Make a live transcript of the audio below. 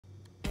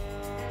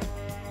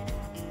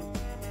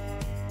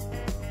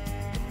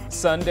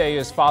Sunday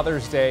is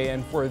Father's Day,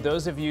 and for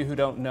those of you who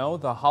don't know,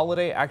 the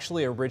holiday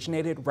actually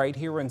originated right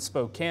here in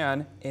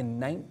Spokane in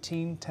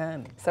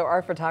 1910. So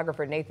our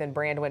photographer Nathan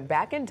Brand went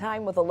back in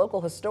time with a local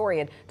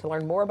historian to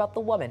learn more about the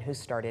woman who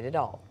started it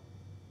all.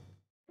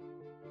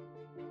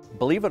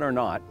 Believe it or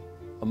not,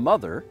 a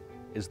mother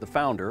is the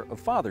founder of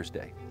Father's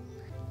Day,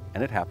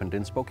 and it happened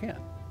in Spokane.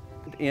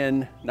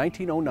 In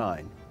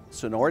 1909,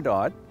 Sonora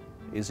Dodd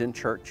is in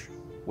church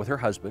with her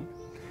husband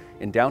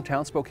in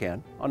downtown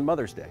Spokane on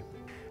Mother's Day.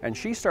 And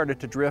she started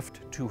to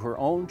drift to her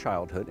own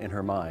childhood in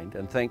her mind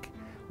and think,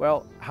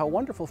 well, how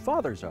wonderful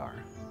fathers are.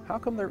 How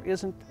come there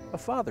isn't a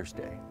Father's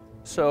Day?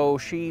 So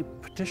she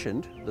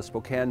petitioned the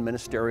Spokane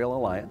Ministerial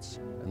Alliance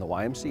and the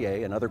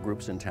YMCA and other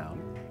groups in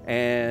town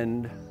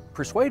and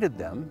persuaded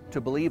them to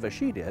believe, as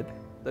she did,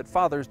 that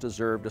fathers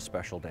deserved a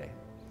special day.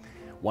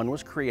 One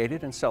was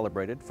created and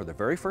celebrated for the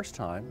very first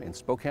time in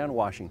Spokane,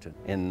 Washington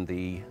in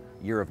the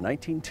year of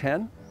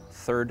 1910,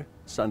 third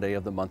Sunday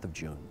of the month of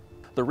June.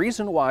 The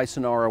reason why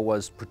Sonora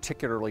was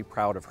particularly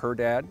proud of her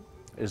dad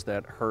is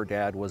that her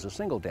dad was a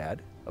single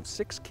dad of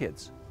 6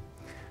 kids.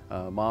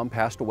 Mom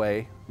passed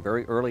away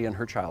very early in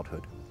her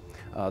childhood.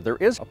 There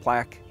is a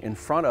plaque in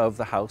front of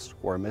the house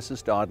where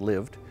Mrs. Dodd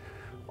lived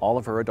all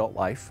of her adult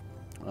life,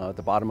 at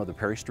the bottom of the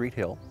Perry Street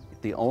Hill,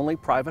 the only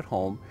private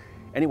home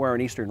anywhere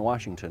in eastern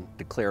Washington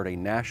declared a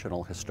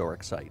National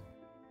Historic Site.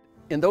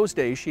 In those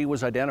days, she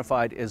was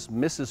identified as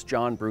Mrs.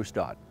 John Bruce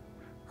Dodd.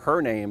 Her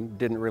name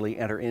didn't really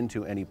enter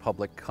into any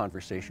public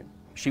conversation.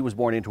 She was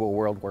born into a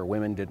world where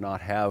women did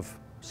not have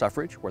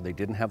suffrage, where they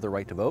didn't have the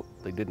right to vote,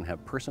 they didn't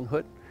have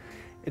personhood.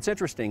 It's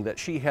interesting that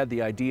she had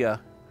the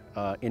idea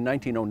in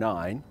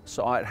 1909,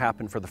 saw it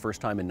happen for the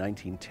first time in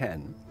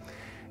 1910,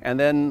 and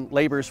then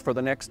labors for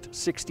the next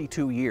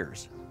 62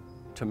 years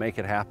to make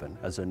it happen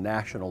as a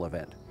national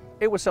event.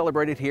 It was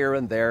celebrated here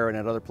and there and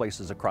at other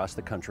places across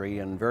the country,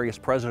 and various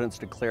presidents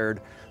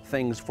declared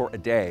things for a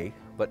day,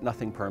 but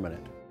nothing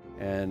permanent.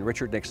 And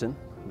Richard Nixon,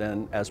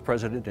 then as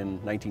president in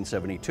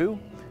 1972,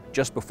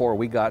 just before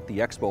we got the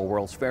Expo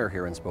World's Fair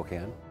here in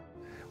Spokane,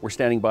 we're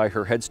standing by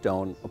her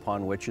headstone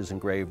upon which is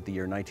engraved the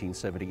year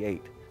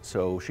 1978.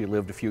 So she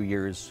lived a few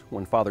years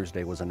when Father's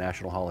Day was a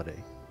national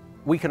holiday.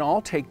 We can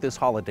all take this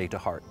holiday to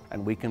heart,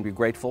 and we can be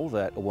grateful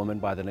that a woman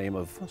by the name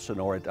of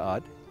Sonora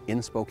Dodd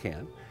in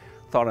Spokane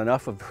thought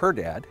enough of her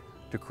dad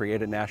to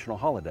create a national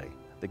holiday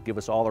that give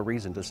us all a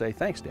reason to say,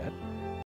 thanks, Dad.